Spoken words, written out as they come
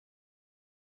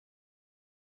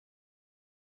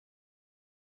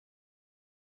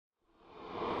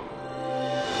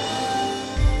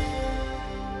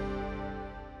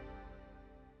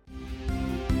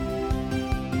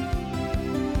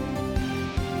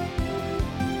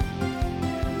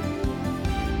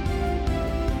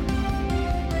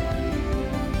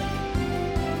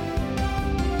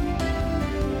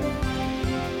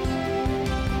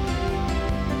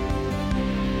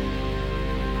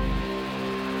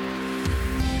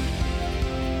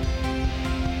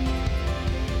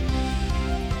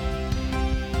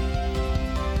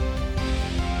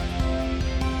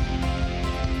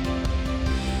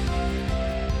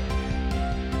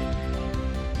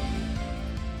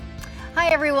Hi,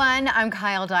 everyone. I'm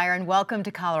Kyle Dyer, and welcome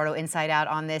to Colorado Inside Out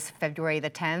on this February the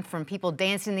 10th. From people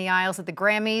dancing in the aisles at the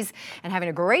Grammys and having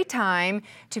a great time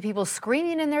to people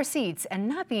screaming in their seats and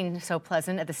not being so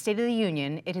pleasant at the State of the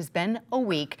Union, it has been a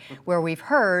week where we've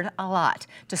heard a lot.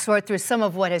 To sort through some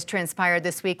of what has transpired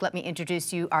this week, let me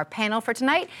introduce you our panel for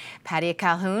tonight. Patty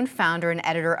Calhoun, founder and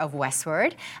editor of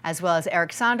Westword, as well as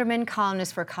Eric Sonderman,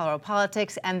 columnist for Colorado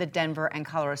Politics and the Denver and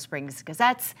Colorado Springs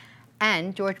Gazettes,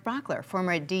 and George Brockler,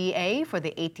 former DA for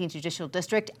the 18th Judicial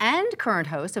District and current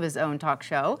host of his own talk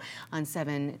show on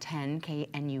 710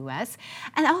 KNUS,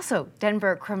 and also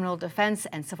Denver criminal defense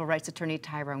and civil rights attorney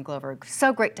Tyrone Glover.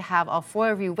 So great to have all four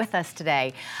of you with us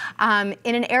today.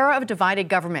 In an era of divided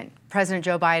government, President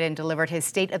Joe Biden delivered his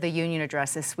State of the Union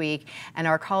address this week, and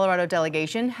our Colorado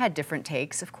delegation had different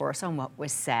takes, of course, on what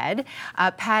was said.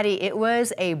 Patty, it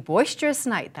was a boisterous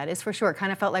night, that is for sure. It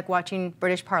kind of felt like watching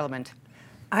British Parliament.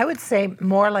 I would say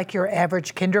more like your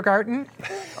average kindergarten.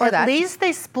 At least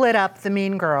they split up the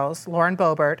mean girls, Lauren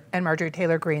Boebert and Marjorie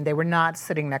Taylor Greene. They were not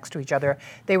sitting next to each other.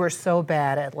 They were so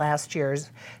bad at last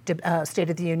year's State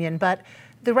of the Union. But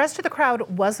the rest of the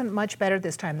crowd wasn't much better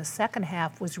this time. The second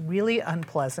half was really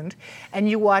unpleasant. And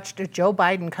you watched Joe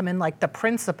Biden come in like the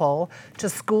principal to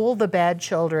school the bad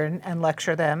children and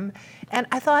lecture them. And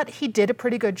I thought he did a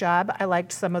pretty good job. I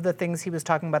liked some of the things he was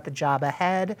talking about, the job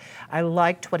ahead. I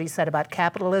liked what he said about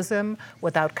capitalism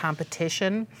without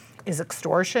competition is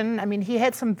extortion. I mean, he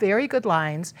had some very good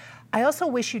lines. I also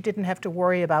wish you didn't have to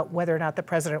worry about whether or not the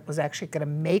president was actually going to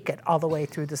make it all the way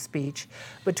through the speech,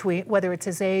 between whether it's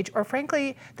his age or,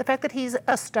 frankly, the fact that he's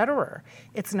a stutterer.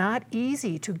 It's not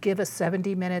easy to give a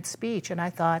 70-minute speech, and I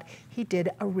thought he did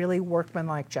a really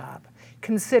workmanlike job,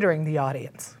 considering the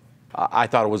audience. I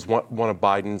thought it was one of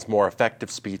Biden's more effective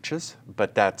speeches,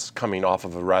 but that's coming off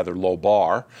of a rather low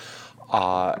bar.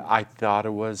 I thought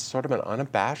it was sort of an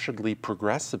unabashedly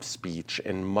progressive speech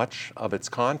in much of its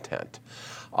content,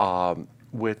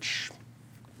 which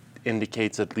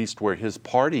indicates at least where his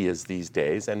party is these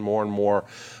days and more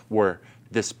where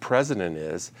this president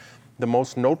is. The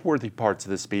most noteworthy parts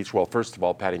of the speech, well, first of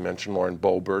all, Patty mentioned Lauren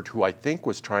Boebert, who I think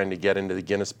was trying to get into the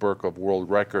Guinness Book of World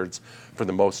Records for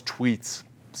the most tweets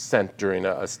sent during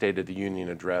a State of the Union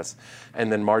address,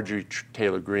 and then Marjorie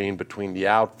Taylor Greene, between the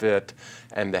outfit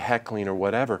and the heckling or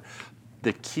whatever.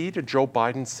 The key to Joe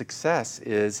Biden's success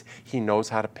is he knows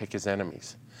how to pick his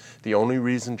enemies. The only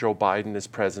reason Joe Biden is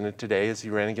president today is he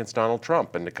ran against Donald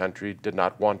Trump, and the country did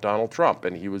not want Donald Trump,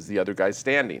 and he was the other guy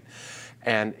standing.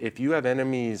 And if you have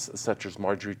enemies such as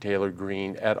Marjorie Taylor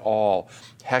Greene et al.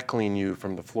 Heckling you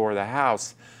from the floor of the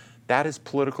House, that is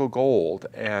political gold,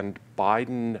 and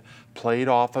Biden played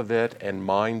off of it and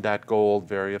mined that gold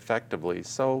very effectively.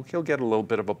 So he'll get a little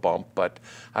bit of a bump, but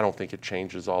I don't think it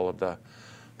changes all of the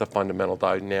fundamental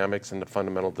dynamics and the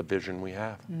fundamental division we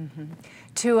have. Mm-hmm.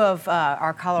 Two of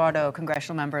our Colorado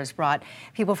congressional members brought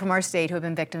people from our state who have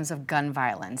been victims of gun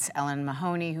violence. Ellen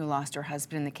Mahoney, who lost her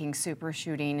husband in the King Soopers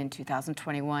shooting in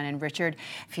 2021, and Richard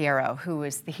Fierro, who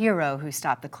was the hero who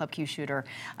stopped the Club Q shooter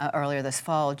earlier this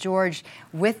fall. George,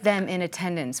 with them in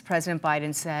attendance, President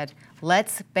Biden said,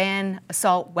 let's ban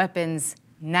assault weapons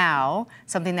now,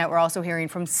 something that we're also hearing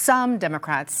from some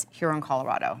Democrats here in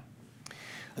Colorado.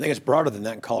 I think it's broader than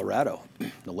that in Colorado.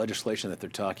 The legislation that they're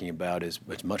talking about is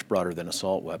much broader than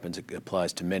assault weapons. It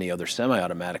applies to many other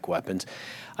semi-automatic weapons.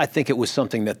 I think it was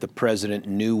something that the president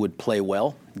knew would play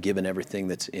well, given everything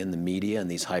that's in the media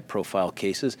and these high-profile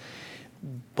cases.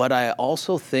 But I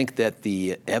also think that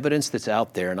the evidence that's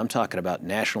out there, and I'm talking about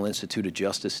National Institute of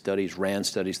Justice studies, RAND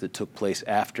studies that took place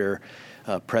after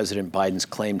President Biden's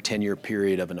claimed 10-year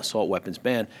period of an assault weapons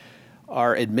ban,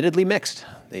 are admittedly mixed.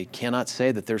 They cannot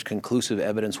say that there's conclusive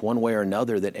evidence one way or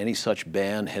another that any such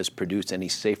ban has produced any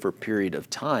safer period of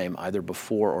time, either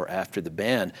before or after the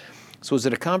ban. So is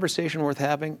it a conversation worth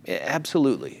having?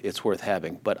 Absolutely, it's worth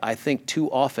having. But I think too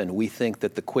often we think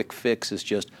that the quick fix is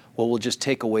just, well, we'll just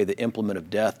take away the implement of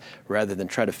death rather than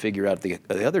try to figure out the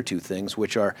other two things,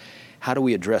 which are how do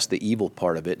we address the evil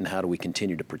part of it and how do we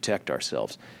continue to protect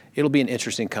ourselves? It'll be an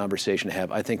interesting conversation to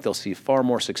have. I think they'll see far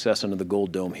more success under the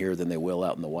Gold Dome here than they will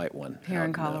out in the White One. Here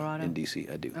in Colorado? In D.C.,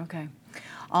 I do. Okay.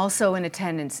 Also in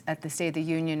attendance at the State of the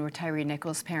Union were Tyree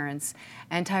Nichols' parents.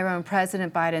 And Tyrone,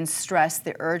 President Biden stressed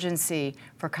the urgency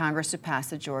for Congress to pass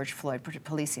the George Floyd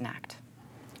Policing Act.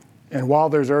 And while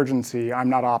there's urgency, I'm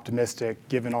not optimistic,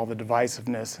 given all the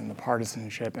divisiveness and the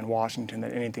partisanship in Washington,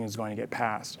 that anything is going to get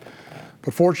passed.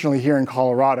 But fortunately, here in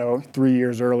Colorado, 3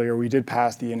 years earlier, we did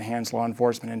pass the Enhanced Law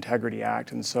Enforcement Integrity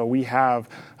Act. And so we have,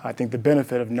 I think, the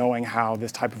benefit of knowing how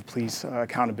this type of police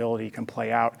accountability can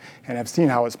play out, and have seen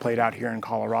how it's played out here in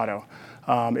Colorado.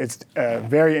 It's a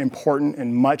very important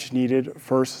and much needed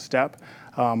first step.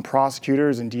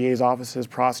 Prosecutors and DA's offices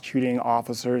prosecuting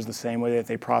officers the same way that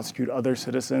they prosecute other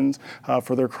citizens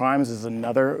for their crimes is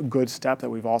another good step that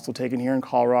we've also taken here in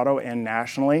Colorado and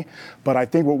nationally. But I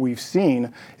think what we've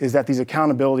seen is that these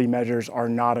accountability measures are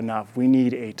not enough. We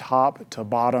need a top to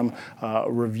bottom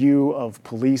review of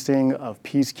policing, of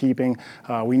peacekeeping.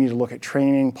 We need to look at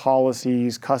training,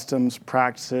 policies, customs,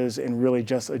 practices, and really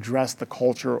just address the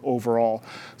culture overall.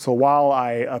 So while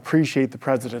I appreciate the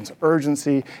president's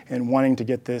urgency in wanting to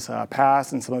get this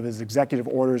passed and some of his executive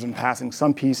orders and passing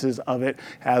some pieces of it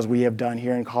as we have done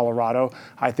here in Colorado,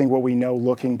 I think what we know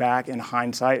looking back in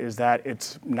hindsight is that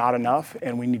it's not enough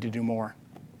and we need to do more.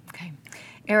 Okay.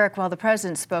 Eric, while the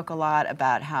president spoke a lot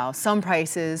about how some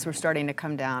prices were starting to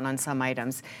come down on some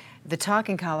items, the talk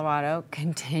in Colorado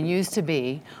continues to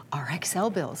be our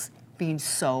Xcel bills being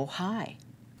so high.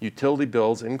 Utility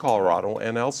bills in Colorado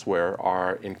and elsewhere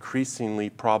are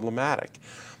increasingly problematic.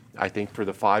 I think for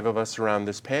the 5 of us around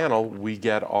this panel, we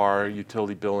get our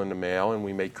utility bill in the mail and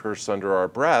we may curse under our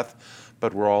breath,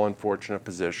 but we're all in fortunate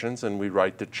positions and we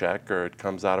write the check or it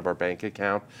comes out of our bank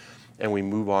account and we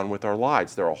move on with our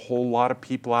lives. There are a whole lot of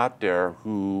people out there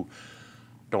who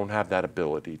don't have that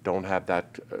ability, don't have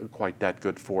that quite that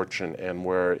good fortune, and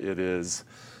where it is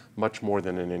much more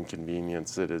than an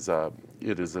inconvenience, it is a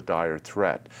dire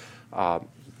threat.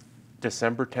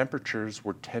 December temperatures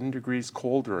were 10 degrees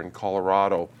colder in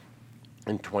Colorado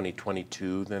in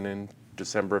 2022 than in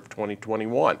December of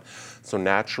 2021. So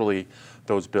naturally,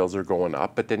 those bills are going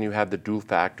up, but then you have the dual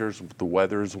factors, the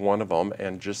weather is one of them,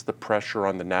 and just the pressure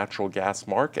on the natural gas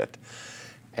market.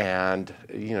 And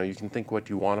you can think what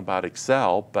you want about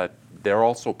Xcel, but they're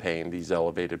also paying these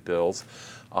elevated bills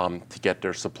to get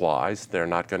their supplies. They're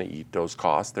not going to eat those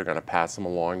costs. They're going to pass them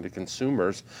along to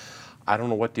consumers. I don't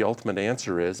know what the ultimate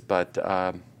answer is, but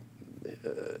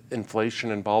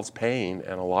inflation involves pain,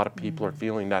 and a lot of people are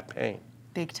feeling that pain.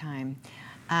 Big time.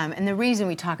 And the reason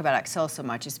we talk about Xcel so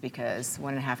much is because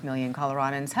 1.5 million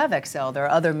Coloradans have Xcel. There are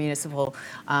other municipal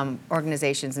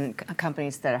organizations and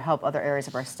companies that help other areas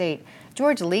of our state.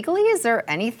 George, legally, is there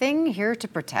anything here to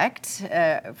protect,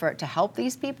 to help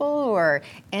these people who are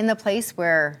in the place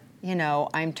where,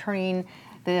 I'm turning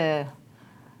the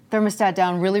thermostat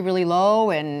down really, really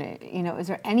low, and is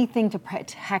there anything to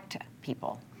protect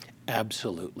people?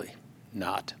 Absolutely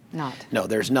not. Not. No,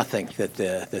 there's nothing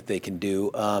that they can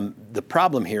do. The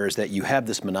problem here is that you have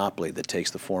this monopoly that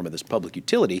takes the form of this public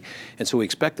utility, and so we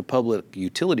expect the Public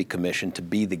Utility Commission to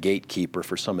be the gatekeeper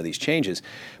for some of these changes.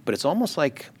 But it's almost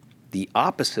like the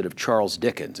opposite of Charles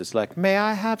Dickens. It's like, may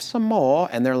I have some more?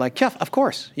 And they're like, yeah, of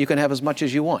course, you can have as much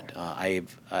as you want. I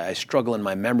struggle in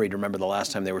my memory to remember the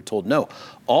last time they were told no.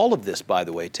 All of this, by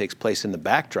the way, takes place in the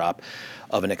backdrop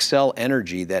of an Xcel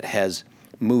Energy that has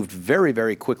moved very,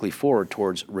 very quickly forward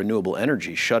towards renewable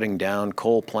energy, shutting down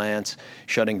coal plants,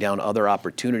 shutting down other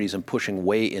opportunities, and pushing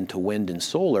way into wind and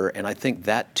solar. And I think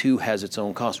that, too, has its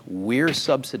own cost. We're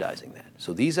subsidizing that.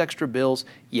 So these extra bills,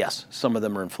 yes, some of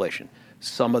them are inflation.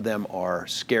 Some of them are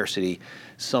scarcity.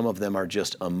 Some of them are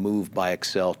just a move by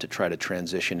Xcel to try to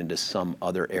transition into some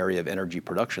other area of energy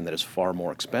production that is far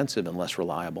more expensive and less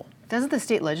reliable. Doesn't the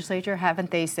state legislature,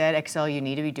 haven't they said, Xcel, you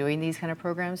need to be doing these kind of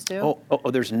programs too?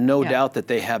 There's no doubt that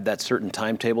they have that certain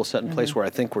timetable set in place where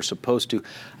I think we're supposed to.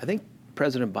 I think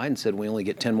President Biden said we only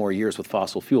get 10 more years with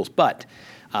fossil fuels, but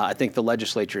I think the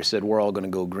legislature said we're all going to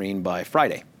go green by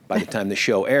Friday, by the time the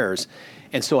show airs.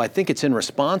 And so I think it's in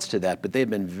response to that, but they've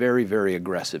been very, very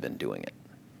aggressive in doing it.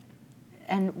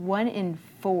 And 1 in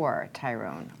 4,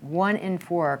 Tyrone, 1 in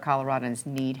 4 Coloradans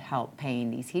need help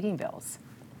paying these heating bills.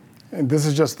 And this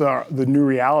is just the new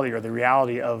reality, or the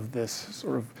reality of this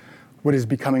sort of what is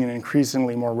becoming an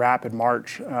increasingly more rapid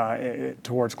march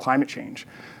towards climate change.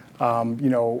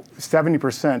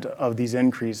 70% of these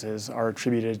increases are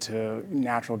attributed to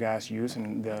natural gas use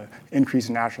and the increase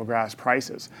in natural gas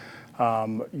prices.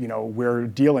 We're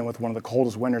dealing with one of the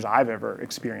coldest winters I've ever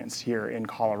experienced here in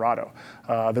Colorado.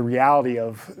 The reality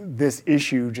of this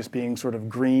issue just being sort of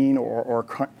green or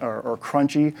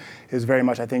crunchy is very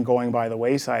much, I think, going by the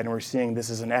wayside. And we're seeing this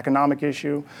is an economic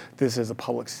issue. This is a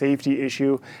public safety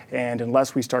issue. And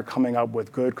unless we start coming up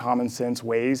with good common sense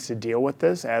ways to deal with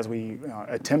this as we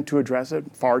attempt to address it,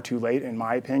 far too late, in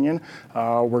my opinion,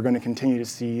 we're going to continue to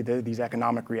see these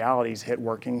economic realities hit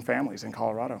working families in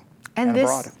Colorado.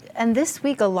 And this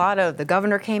week, a lot of the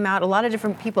governor came out. A lot of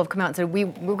different people have come out and said we're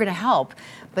going to help,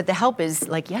 but the help is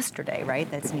like yesterday, right?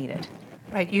 That's needed.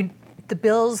 Right. The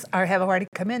bills have already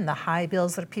come in, the high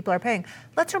bills that people are paying.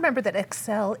 Let's remember that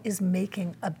Xcel is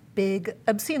making a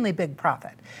obscenely big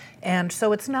profit. And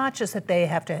so it's not just that they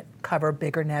have to cover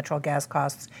bigger natural gas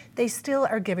costs. They still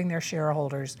are giving their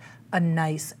shareholders a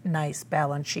nice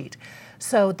balance sheet.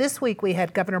 So this week we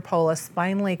had Governor Polis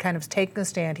finally kind of taking a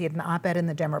stand. He had an op-ed in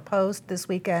the Denver Post this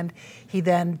weekend. He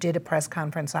then did a press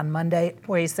conference on Monday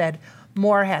where he said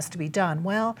more has to be done.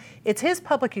 Well, it's his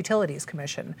Public Utilities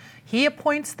Commission. He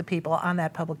appoints the people on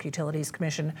that Public Utilities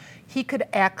Commission. He could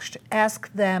ask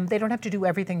them, they don't have to do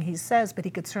everything he says, but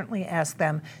he could certainly ask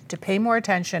them to pay more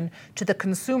attention to the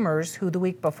consumers who the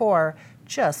week before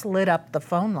just lit up the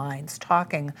phone lines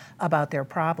talking about their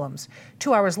problems.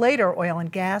 2 hours later, Oil and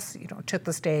Gas, took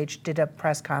the stage, did a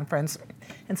press conference,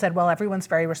 and said, well, everyone's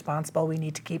very responsible. We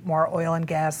need to keep more oil and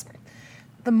gas.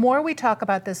 The more we talk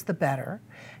about this, the better.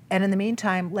 And in the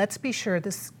meantime, let's be sure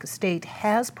this state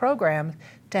has programs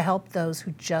to help those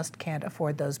who just can't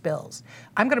afford those bills.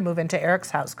 I'm going to move into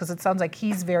Eric's house because it sounds like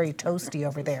he's very toasty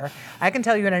over there. I can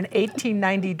tell you in an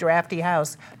 1890 drafty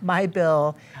house, my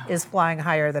bill is flying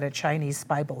higher than a Chinese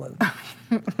spy balloon.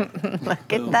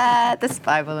 Look at that, the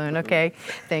spy balloon. Okay,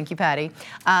 thank you, Patty.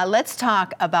 Let's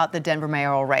talk about the Denver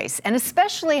mayoral race, and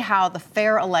especially how the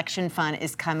Fair Election Fund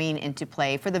is coming into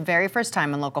play for the very first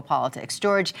time in local politics.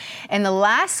 George, in the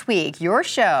last week, your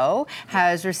show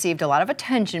has received a lot of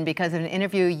attention because of an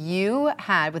interview you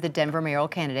had with the Denver mayoral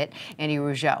candidate, Andy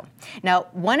Rougeau. Now,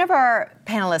 one of our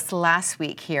panelists last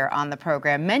week here on the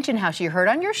program mentioned how she heard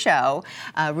on your show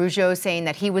Rougeau saying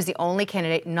that he was the only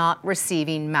candidate not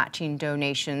receiving matching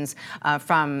donations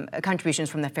from contributions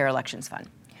from the Fair Elections Fund.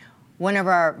 One of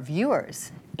our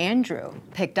viewers, Andrew,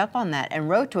 picked up on that and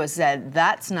wrote to us, said,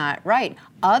 that's not right.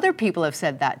 Other people have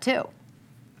said that too.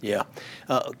 Yeah.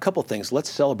 A couple things. Let's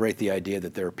celebrate the idea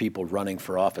that there are people running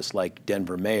for office like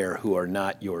Denver mayor who are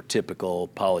not your typical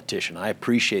politician. I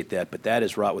appreciate that, but that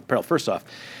is wrought with peril. First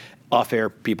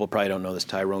off-air, people probably don't know this.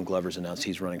 Tyrone Glover's announced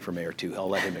he's running for mayor too. I'll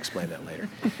let him explain that later.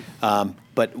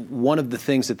 But one of the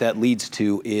things that leads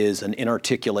to is an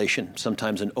inarticulation,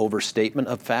 sometimes an overstatement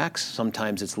of facts.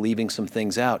 Sometimes it's leaving some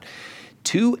things out.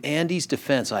 To Andy's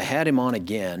defense, I had him on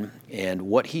again, and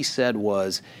what he said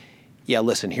was, yeah,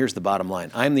 listen, here's the bottom line.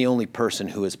 I'm the only person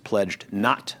who has pledged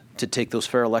not to take those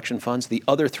fair election funds. The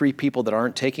other 3 people that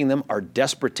aren't taking them are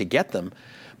desperate to get them,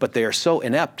 but they are so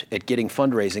inept at getting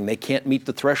fundraising, they can't meet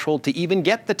the threshold to even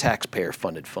get the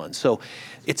taxpayer-funded funds. So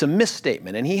it's a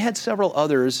misstatement. And he had several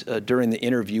others during the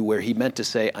interview where he meant to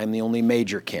say, I'm the only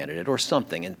major candidate or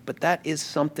something. But that is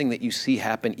something that you see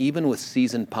happen even with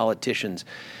seasoned politicians.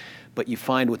 But you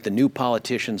find with the new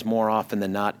politicians, more often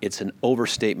than not, it's an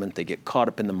overstatement. They get caught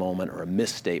up in the moment, or a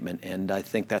misstatement, and I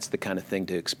think that's the kind of thing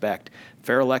to expect.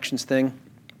 Fair elections thing,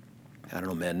 I don't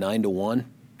know, man, 9-1.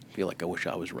 I feel like I wish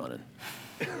I was running.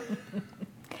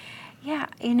 Yeah,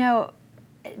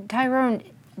 Tyrone,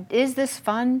 is this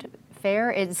fund fair?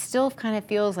 It still kind of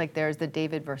feels like there's the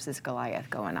David versus Goliath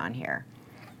going on here.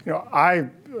 I,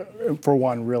 for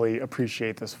one, really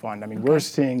appreciate this fund. I mean, we're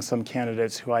seeing some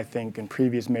candidates who I think in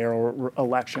previous mayoral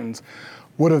elections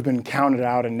would have been counted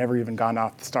out and never even gone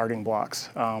off the starting blocks.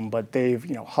 But they've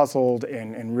hustled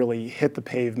and really hit the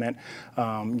pavement,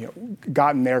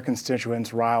 gotten their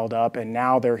constituents riled up, and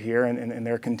now they're here and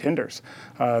they're contenders.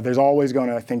 There's always going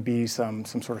to, I think, be some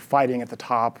sort of fighting at the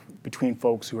top between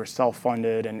folks who are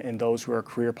self-funded and those who are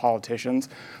career politicians.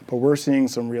 But we're seeing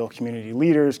some real community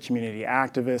leaders, community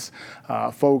activists,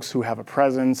 folks who have a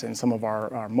presence in some of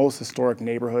our most historic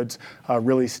neighborhoods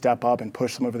really step up and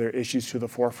push some of their issues to the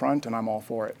forefront, and I'm all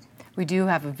for it. We do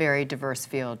have a very diverse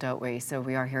field, don't we? So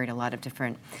we are hearing a lot of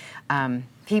different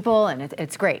people, and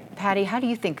it's great. Patty, how do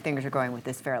you think things are going with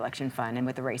this Fair Election Fund and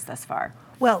with the race thus far?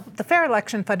 Well, the Fair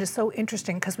Election Fund is so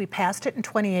interesting because we passed it in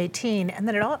 2018, and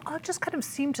then it all just kind of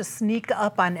seemed to sneak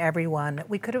up on everyone.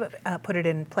 We could have put it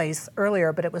in place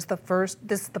earlier, but it was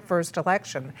this is the first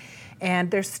election. And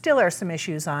there still are some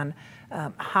issues on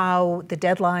how the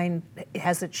deadline,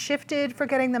 has it shifted for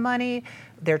getting the money?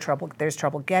 There's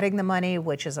trouble getting the money,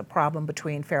 which is a problem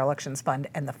between Fair Elections Fund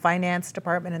and the finance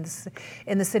department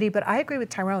in the city. But I agree with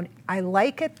Tyrone. I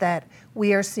like it that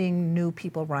we are seeing new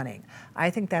people running. I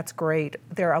think that's great.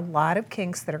 There are a lot of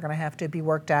kinks that are going to have to be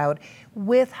worked out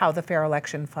with how the Fair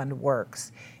Election Fund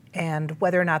works, and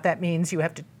whether or not that means you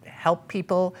have to help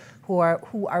people who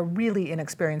are really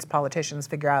inexperienced politicians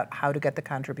figure out how to get the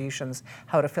contributions,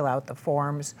 how to fill out the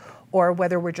forms, or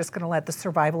whether we're just going to let the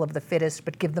survival of the fittest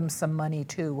but give them some money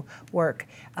to work.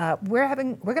 We're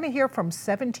going to hear from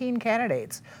 17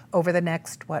 candidates over the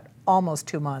next, almost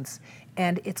 2 months,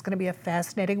 and it's going to be a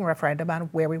fascinating referendum on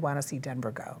where we want to see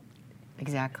Denver go.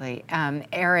 Exactly.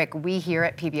 Eric, we here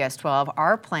at PBS 12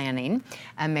 are planning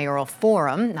a mayoral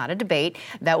forum, not a debate,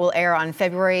 that will air on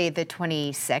February the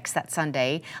 26th, that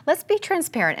Sunday. Let's be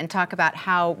transparent and talk about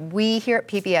how we here at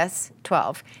PBS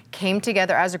 12 came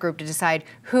together as a group to decide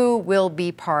who will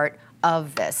be part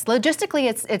of this. Logistically,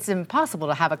 it's impossible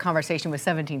to have a conversation with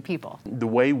 17 people. The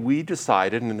way we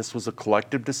decided, and this was a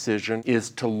collective decision, is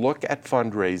to look at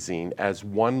fundraising as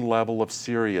one level of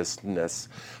seriousness,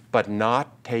 but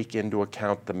not take into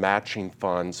account the matching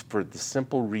funds for the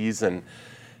simple reason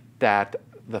that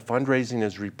the fundraising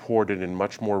is reported in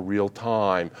much more real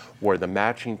time, where the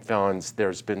matching funds,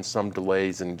 there's been some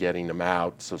delays in getting them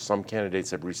out. So some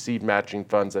candidates have received matching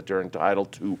funds that they're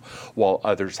entitled to, while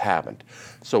others haven't.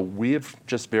 So we have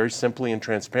just very simply and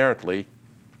transparently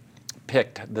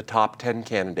picked the top 10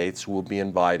 candidates who will be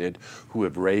invited, who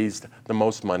have raised the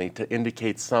most money, to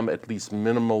indicate some at least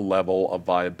minimal level of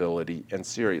viability and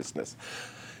seriousness.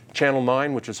 Channel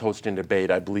 9, which is hosting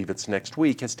debate, I believe it's next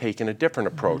week, has taken a different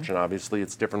approach, and obviously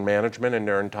it's different management, and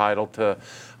they're entitled to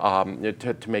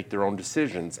make their own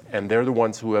decisions. And they're the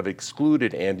ones who have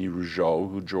excluded Andy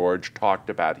Rougeau, who George talked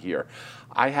about here.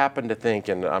 I happen to think,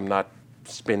 and I'm not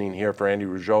spinning here for Andy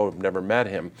Rougeau, I've never met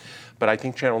him, but I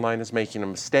think Channel 9 is making a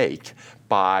mistake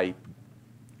by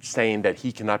saying that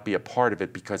he cannot be a part of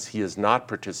it because he is not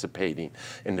participating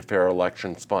in the Fair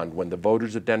Elections Fund. When the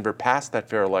voters of Denver passed that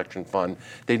Fair Election Fund,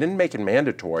 they didn't make it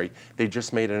mandatory, they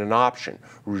just made it an option.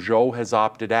 Rougeau has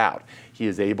opted out. He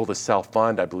is able to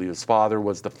self-fund. I believe his father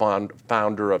was the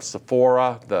founder of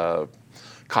Sephora, the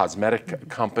cosmetic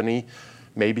company.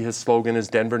 Maybe his slogan is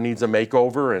Denver needs a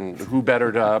makeover, and who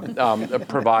better to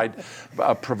provide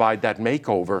that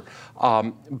makeover.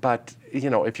 But you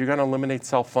know, if you're going to eliminate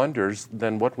self-funders,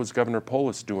 then what was Governor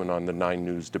Polis doing on the 9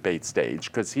 News debate stage?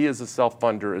 Because he is a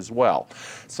self-funder as well.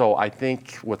 So I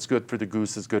think what's good for the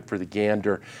goose is good for the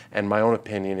gander. And my own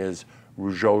opinion is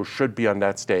Rougeau should be on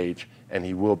that stage, and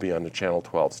he will be on the Channel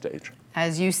 12 stage.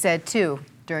 As you said, too,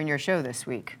 during your show this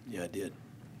week. Yeah, I did.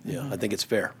 Yeah, I think it's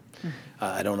fair.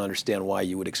 I don't understand why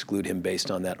you would exclude him based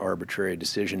on that arbitrary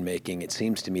decision-making. It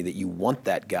seems to me that you want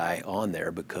that guy on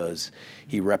there because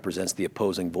he represents the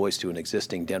opposing voice to an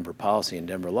existing Denver policy and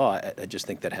Denver law. I just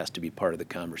think that has to be part of the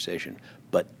conversation.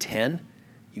 But 10,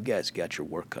 you guys got your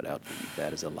work cut out for you.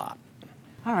 That is a lot.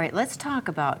 All right, let's talk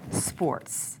about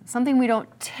sports. Something we don't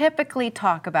typically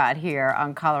talk about here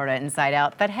on Colorado Inside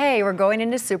Out, but hey, we're going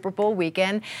into Super Bowl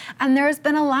weekend, and there's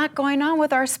been a lot going on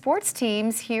with our sports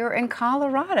teams here in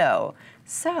Colorado.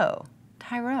 So,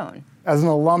 Tyrone. As an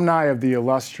alumni of the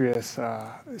illustrious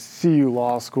CU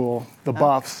Law School, the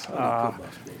Buffs,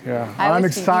 I'm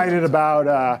excited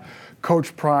about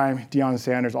Coach Prime, Deion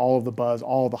Sanders, all of the buzz,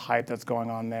 all of the hype that's going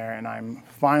on there, and I'm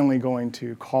finally going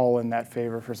to call in that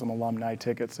favor for some alumni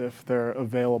tickets if they're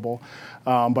available.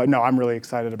 But no, I'm really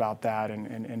excited about that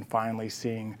and finally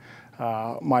seeing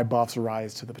my Buffs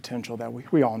rise to the potential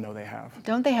that we all know they have.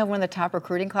 Don't they have one of the top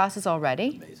recruiting classes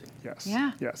already? Amazing. Yes.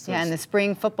 Yeah. Yes. Yeah, and the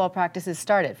spring football practices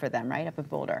started for them, right, up in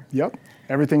Boulder? Yep.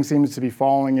 Everything seems to be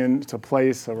falling into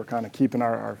place, so we're kind of keeping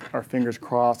our fingers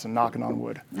crossed and knocking on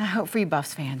wood. I hope for you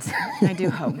Buffs fans. I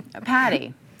do hope.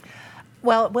 Patty.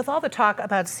 Well, with all the talk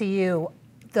about CU,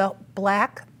 the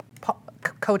black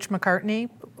Coach McCartney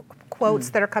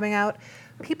quotes that are coming out,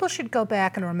 people should go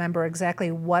back and remember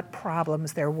exactly what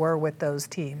problems there were with those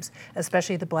teams,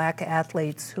 especially the black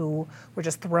athletes who were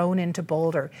just thrown into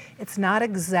Boulder. It's not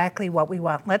exactly what we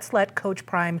want. Let's let Coach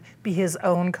Prime be his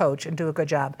own coach and do a good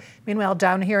job. Meanwhile,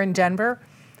 down here in Denver,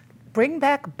 bring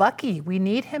back Bucky. We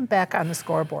need him back on the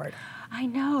scoreboard. I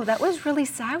know, that was really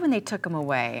sad when they took him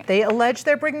away. They allege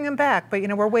they're bringing him back, but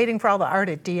we're waiting for all the art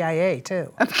at DIA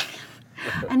too.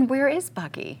 And where is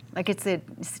Bucky? Like it's a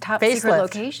top Facelift. secret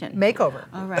location. Makeover.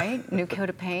 All right, new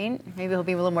coat of paint. Maybe he'll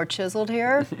be a little more chiseled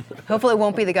here. Hopefully it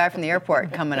won't be the guy from the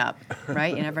airport coming up,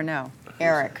 right? You never know.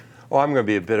 Eric. Well, I'm going to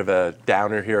be a bit of a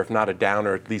downer here, if not a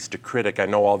downer, at least a critic. I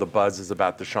know all the buzz is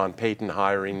about the Sean Payton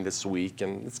hiring this week,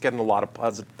 and it's getting a lot of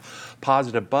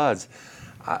positive buzz.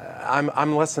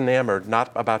 I'm less enamored,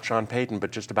 not about Sean Payton, but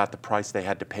just about the price they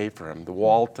had to pay for him. The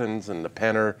Waltons and the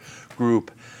Penner group,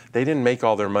 they didn't make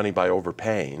all their money by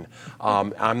overpaying.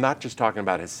 I'm not just talking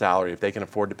about his salary. If they can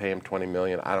afford to pay him $20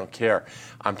 million, I don't care.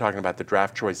 I'm talking about the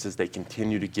draft choices they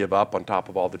continue to give up on top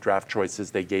of all the draft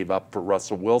choices they gave up for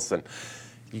Russell Wilson.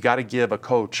 You got to give a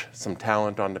coach some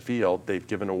talent on the field. They've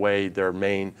given away their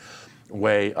main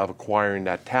way of acquiring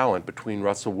that talent. Between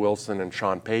Russell Wilson and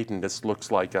Sean Payton, this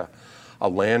looks like a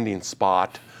landing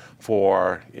spot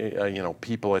for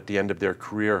people at the end of their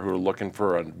career who are looking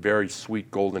for a very sweet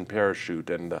golden parachute,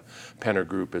 and the Penner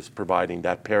Group is providing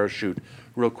that parachute.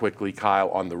 Real quickly, Kyle,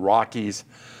 on the Rockies,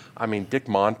 I mean, Dick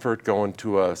Monfort going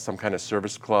to some kind of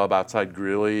service club outside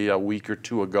Greeley a week or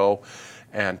two ago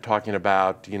and talking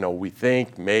about, we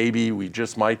think maybe we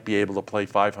just might be able to play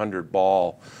 500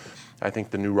 ball. I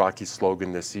think the new Rockies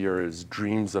slogan this year is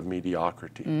dreams of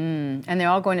mediocrity. And they're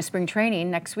all going to spring training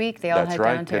next week. They all head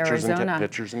down to Arizona.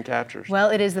 Pitchers and catchers.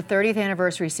 Well, it is the 30th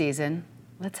anniversary season.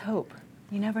 Let's hope.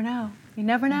 You never know. You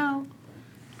never know.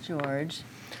 George.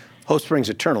 Hope springs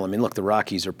eternal. I mean, look, the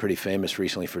Rockies are pretty famous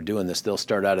recently for doing this. They'll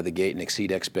start out of the gate and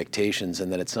exceed expectations,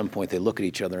 and then at some point they look at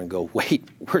each other and go, wait,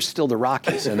 we're still the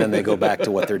Rockies, and then they go back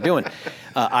to what they're doing.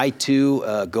 I,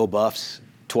 too, go Buffs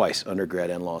twice,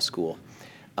 undergrad and law school.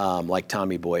 Like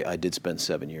Tommy Boy, I did spend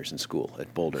 7 years in school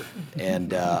at Boulder.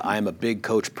 And I'm a big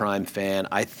Coach Prime fan.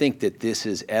 I think that this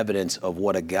is evidence of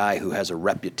what a guy who has a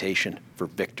reputation for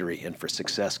victory and for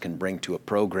success can bring to a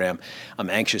program.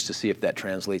 I'm anxious to see if that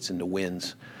translates into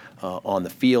wins on the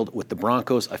field. With the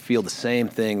Broncos, I feel the same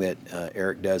thing that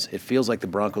Eric does. It feels like the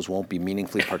Broncos won't be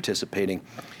meaningfully participating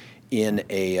in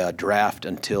a draft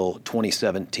until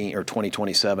 2017 or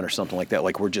 2027 or something like that.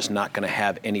 Like, we're just not going to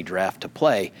have any draft to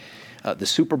play. The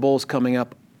Super Bowl's coming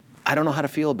up. I don't know how to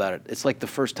feel about it. It's like the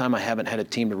first time I haven't had a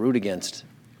team to root against.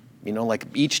 Like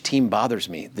each team bothers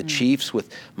me. The Chiefs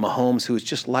with Mahomes, who's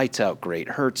just lights out great.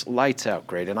 Hurts, lights out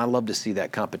great. And I love to see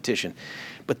that competition.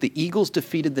 But the Eagles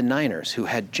defeated the Niners, who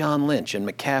had John Lynch and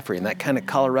McCaffrey and that kind of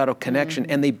Colorado connection,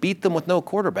 and they beat them with no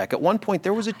quarterback. At one point,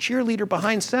 there was a cheerleader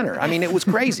behind center. I mean, it was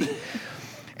crazy.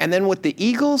 And then with the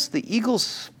Eagles,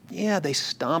 yeah, they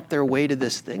stomped their way to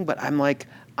this thing. But I'm like,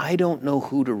 I don't know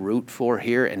who to root for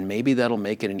here, and maybe that'll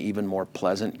make it an even more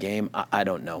pleasant game. I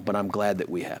don't know, but I'm glad that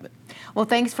we have it. Well,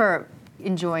 thanks for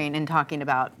enjoying and talking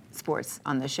about sports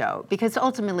on the show, because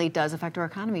ultimately it does affect our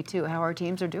economy too, how our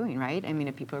teams are doing, right? I mean,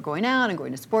 if people are going out and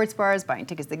going to sports bars, buying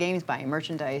tickets to games, buying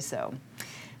merchandise, so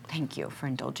thank you for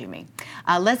indulging me.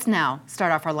 Let's now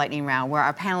start off our lightning round, where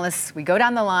our panelists, we go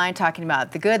down the line talking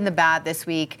about the good and the bad this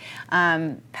week.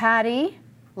 Patty,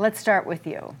 let's start with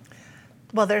you.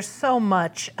 Well, there's so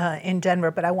much in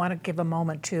Denver, but I want to give a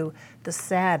moment to the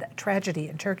sad tragedy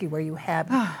in Turkey, where you have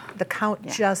the count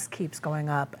just keeps going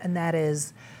up, and that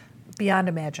is beyond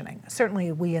imagining.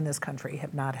 Certainly we in this country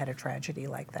have not had a tragedy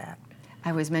like that.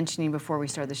 I was mentioning before we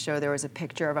started the show, there was a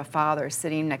picture of a father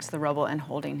sitting next to the rubble and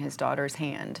holding his daughter's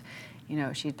hand.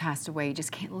 She'd passed away. You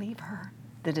just can't leave her.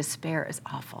 The despair is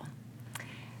awful.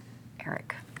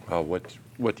 Eric. Well,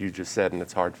 what you just said, and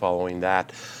it's hard following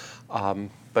that.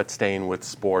 But staying with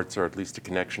sports, or at least a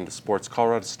connection to sports,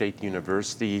 Colorado State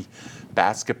University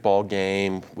basketball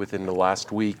game within the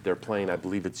last week. They're playing, I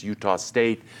believe it's Utah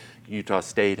State. Utah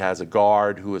State has a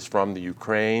guard who is from the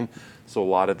Ukraine, so a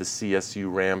lot of the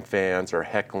CSU Ram fans are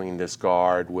heckling this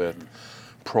guard with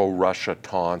pro-Russia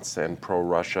taunts and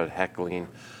pro-Russia heckling.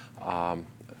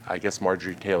 I guess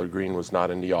Marjorie Taylor Greene was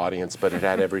not in the audience, but it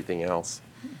had everything else.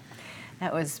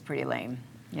 That was pretty lame.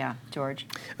 Yeah, George?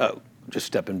 Just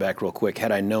stepping back real quick,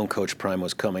 had I known Coach Prime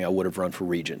was coming, I would have run for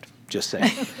regent. Just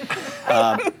saying.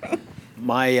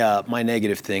 My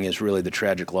negative thing is really the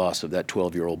tragic loss of that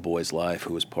 12-year-old boy's life,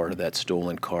 who was part of that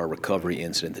stolen car recovery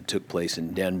incident that took place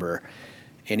in Denver.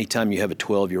 Anytime you have a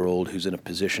 12-year-old who's in a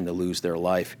position to lose their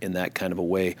life in that kind of a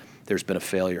way, there's been a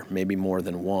failure, maybe more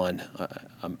than one.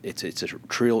 It's a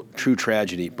true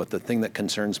tragedy, but the thing that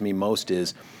concerns me most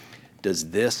is,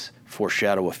 does this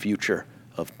foreshadow a future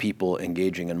of people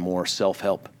engaging in more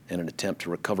self-help in an attempt to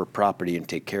recover property and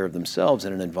take care of themselves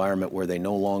in an environment where they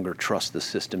no longer trust the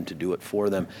system to do it for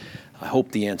them? I hope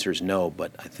the answer is no,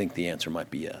 but I think the answer might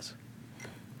be yes.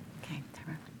 Okay,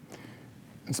 Tara.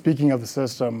 And speaking of the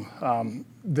system,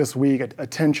 this week,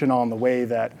 attention on the way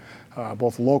that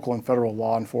both local and federal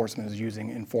law enforcement is using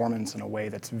informants in a way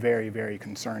that's very, very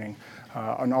concerning.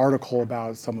 An article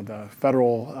about some of the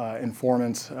federal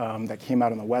informants that came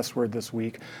out in the Westward this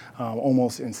week,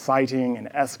 almost inciting and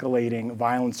escalating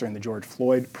violence during the George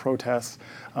Floyd protests.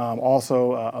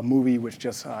 Also, a movie which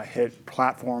just hit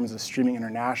platforms, is streaming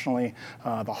internationally,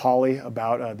 The Holly,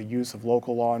 about the use of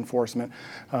local law enforcement,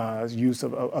 use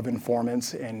of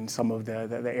informants in some of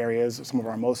the areas, some of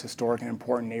our most historic and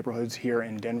important neighborhoods here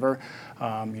in Denver.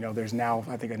 There's now,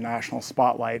 I think, a national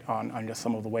spotlight on just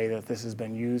some of the way that this has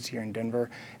been used here in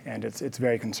Denver, and it's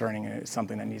very concerning, and it's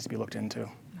something that needs to be looked into.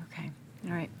 Okay,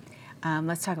 all right.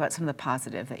 Let's talk about some of the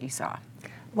positive that you saw.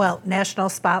 Well, national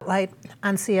spotlight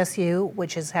on CSU,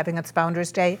 which is having its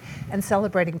Founders Day, and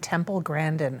celebrating Temple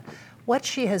Grandin. What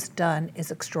she has done is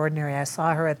extraordinary. I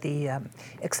saw her at the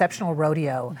Exceptional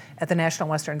Rodeo at the National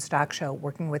Western Stock Show,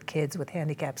 working with kids with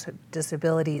handicaps,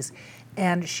 disabilities,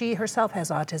 and she herself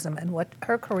has autism, and what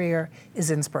her career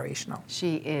is inspirational.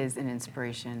 She is an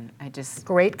inspiration.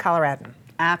 Great Coloradan.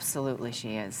 Absolutely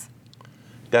she is.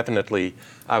 definitely.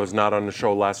 I was not on the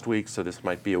show last week, so this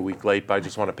might be a week late, but I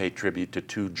just want to pay tribute to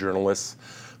 2 journalists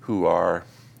who are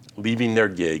leaving their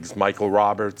gigs. Michael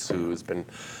Roberts, who has been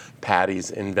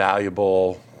Patty's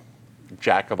invaluable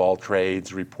jack of all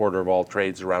trades, reporter of all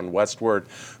trades around Westword,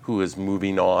 who is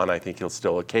moving on. I think he'll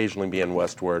still occasionally be in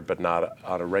Westword, but not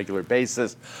on a regular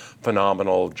basis.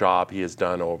 Phenomenal job he has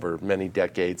done over many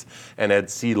decades. And Ed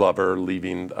Seelover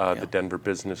leaving the Denver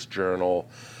Business Journal,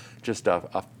 just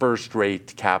a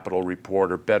first-rate Capitol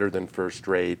reporter, better than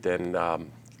first-rate, and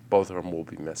both of them will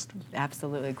be missed.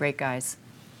 Absolutely, great guys.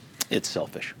 It's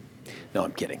selfish. No,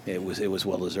 I'm kidding. It was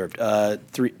well deserved.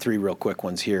 Three real quick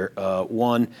ones here.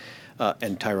 One,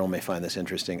 and Tyrone may find this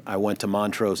interesting. I went to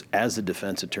Montrose as a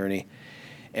defense attorney,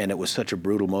 and it was such a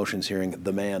brutal motions hearing.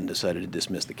 The man decided to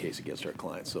dismiss the case against our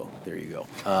client. So there you go.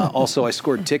 Also, I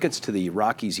scored tickets to the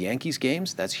Rockies-Yankees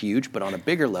games. That's huge. But on a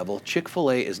bigger level,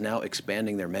 Chick-fil-A is now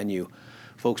expanding their menu.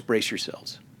 Folks, brace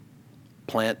yourselves.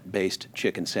 Plant-based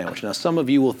chicken sandwich. Now, some of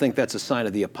you will think that's a sign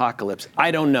of the apocalypse.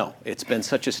 I don't know. It's been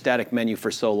such a static menu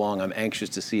for so long. I'm anxious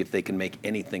to see if they can make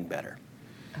anything better.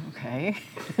 Okay.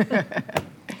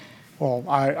 Well,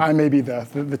 I may be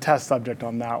the test subject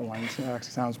on that one. So it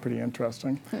actually sounds pretty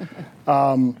interesting.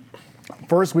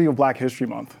 First week of Black History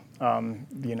Month,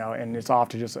 and it's off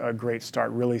to just a great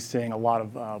start, really seeing a lot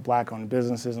of Black-owned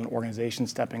businesses and organizations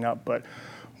stepping up, but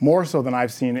more so than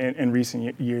I've seen in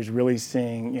recent years, really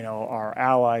seeing our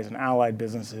allies and allied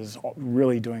businesses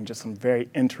really doing just some very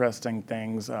interesting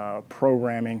things,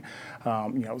 programming,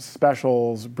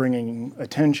 specials, bringing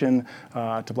attention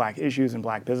to Black issues and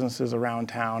Black businesses around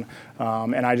town.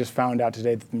 And I just found out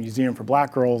today that the Museum for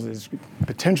Black Girls is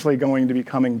potentially going to be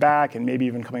coming back, and maybe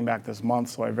even coming back this month.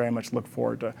 So I very much look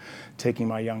forward to taking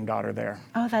my young daughter there.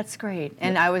 Oh, that's great.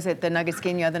 And I was at the Nuggets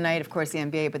game the other night, of course the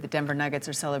NBA, but the Denver Nuggets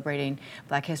are celebrating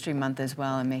Black History Month as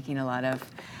well and making a lot of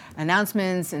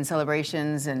announcements and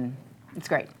celebrations, and it's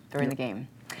great during the game.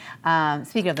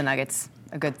 Speaking of the Nuggets,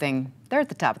 a good thing, they're at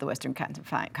the top of the Western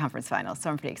Conference Finals, so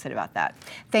I'm pretty excited about that.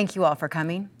 Thank you all for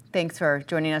coming. Thanks for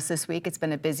joining us this week. It's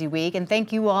been a busy week, and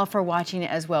thank you all for watching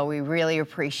it as well. We really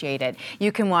appreciate it.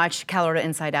 You can watch Colorado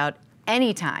Inside Out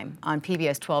anytime on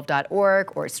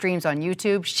pbs12.org or it streams on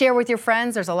YouTube. Share with your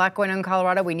friends. There's a lot going on in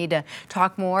Colorado. We need to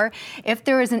talk more. If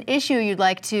there is an issue you'd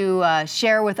like to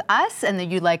share with us and that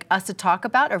you'd like us to talk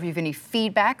about, or if you have any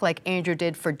feedback like Andrew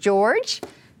did for George,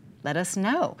 let us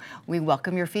know. We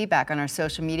welcome your feedback on our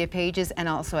social media pages and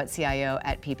also at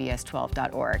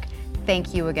CIO@pbs12.org.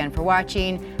 Thank you again for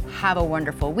watching. Have a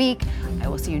wonderful week. I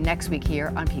will see you next week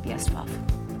here on PBS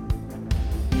 12.